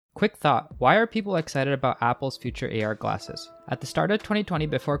Quick thought, why are people excited about Apple's future AR glasses? At the start of 2020,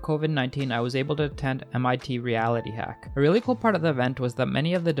 before COVID-19, I was able to attend MIT Reality Hack. A really cool part of the event was that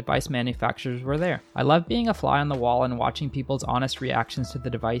many of the device manufacturers were there. I loved being a fly on the wall and watching people's honest reactions to the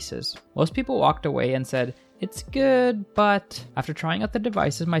devices. Most people walked away and said, "It's good, but..." After trying out the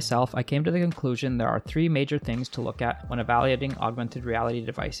devices myself, I came to the conclusion there are three major things to look at when evaluating augmented reality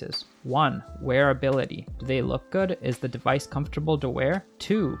devices. 1. Wearability. Do they look good? Is the device comfortable to wear?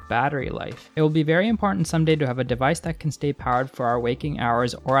 2. Battery life. It will be very important someday to have a device that can stay powered for our waking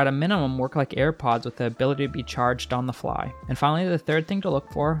hours, or at a minimum work like AirPods with the ability to be charged on the fly. And finally, the third thing to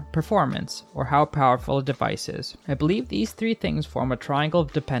look for, performance, or how powerful a device is. I believe these three things form a triangle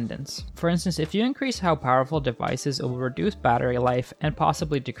of dependence. For instance, if you increase how powerful devices, it will reduce battery life and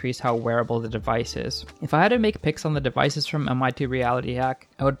possibly decrease how wearable the device is. If I had to make picks on the devices from MIT Reality Hack,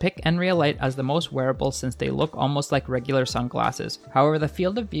 I would pick Nreal as the most wearable since they look almost like regular sunglasses. However, the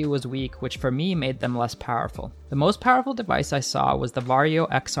field of view was weak, which for me made them less powerful. The most powerful device I saw was the Varjo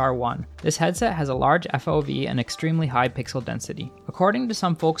XR1. This headset has a large FOV and extremely high pixel density. According to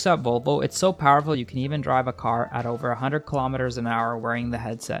some folks at Volvo, it's so powerful you can even drive a car at over 100 kilometers an hour wearing the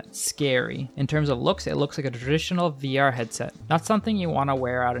headset. Scary. In terms of looks, it looks like a traditional VR headset, not something you want to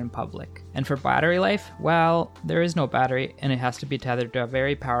wear out in public. And for battery life, well, there is no battery and it has to be tethered to a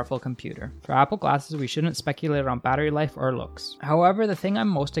very powerful computer. For Apple glasses, we shouldn't speculate on battery life or looks. However, the thing I'm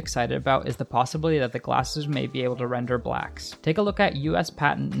most excited about is the possibility that the glasses may be able to render blacks. Take a look at US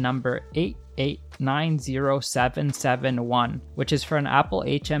patent number 8890771, which is for an Apple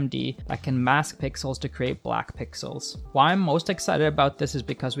HMD that can mask pixels to create black pixels. Why I'm most excited about this is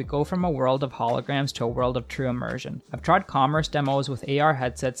because we go from a world of holograms to a world of true immersion. I've tried commerce demos with AR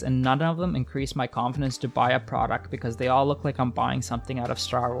headsets and none of them increase my confidence to buy a product because they all look like I'm buying something out of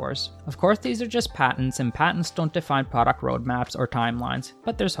Star Wars. Of course, these are just patents and patents don't define product roadmaps or timelines,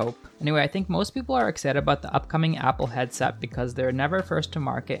 but there's hope. Anyway, I think most people are excited about the upcoming Apple headset because they're never first to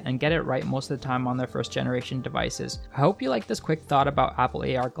market and get it right most of the time on their first generation devices. I hope you like this quick thought about Apple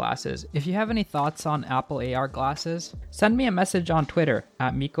AR glasses. If you have any thoughts on Apple AR glasses, send me a message on Twitter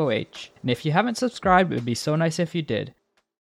at MikoH. And if you haven't subscribed, it would be so nice if you did.